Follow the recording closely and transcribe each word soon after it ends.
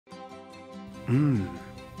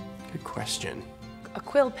Good question. A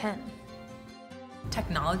quill pen.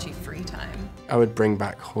 Technology free time. I would bring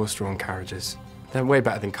back horse-drawn carriages. They're way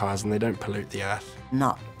better than cars and they don't pollute the earth.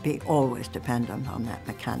 Not be always dependent on that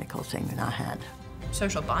mechanical thing in our head.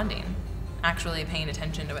 Social bonding. Actually paying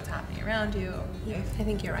attention to what's happening around you. Yeah, I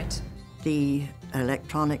think you're right. The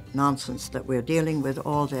electronic nonsense that we're dealing with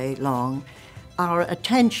all day long, our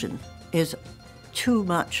attention is too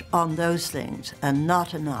much on those things and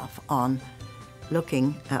not enough on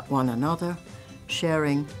looking at one another,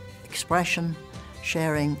 sharing expression,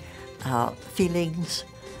 sharing feelings.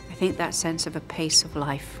 I think that sense of a pace of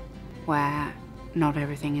life where not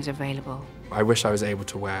everything is available. I wish I was able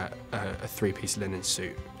to wear a three-piece linen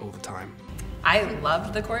suit all the time. I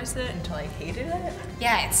loved the corset until I hated it.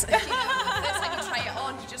 Yeah, it's the first time you try it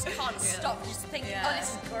on, you just can't stop. You just think, oh,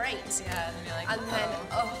 this is great. Yeah, and then you're like, and then,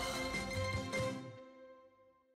 oh.